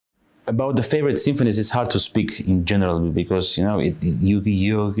About the favorite symphonies, it's hard to speak in general because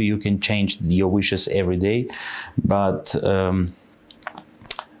you can change your wishes every day. But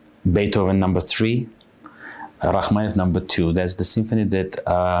Beethoven #3, Rachmaninoff #2. That's the symphony that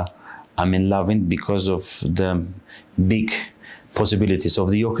I'm in love with because of the big possibilities of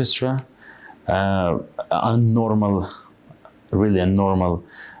the orchestra, really abnormal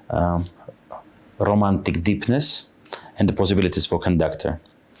romantic deepness, and the possibilities for conductor.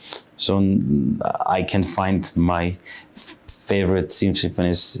 So I can find my favorite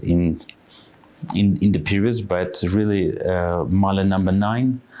symphonies in the periods, but really Mahler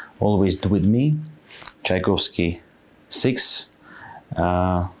 #9, Always With Me, Tchaikovsky 6,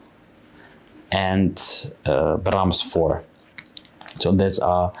 and Brahms 4. So those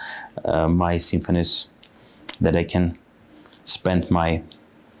are my symphonies that I can spend my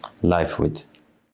life with.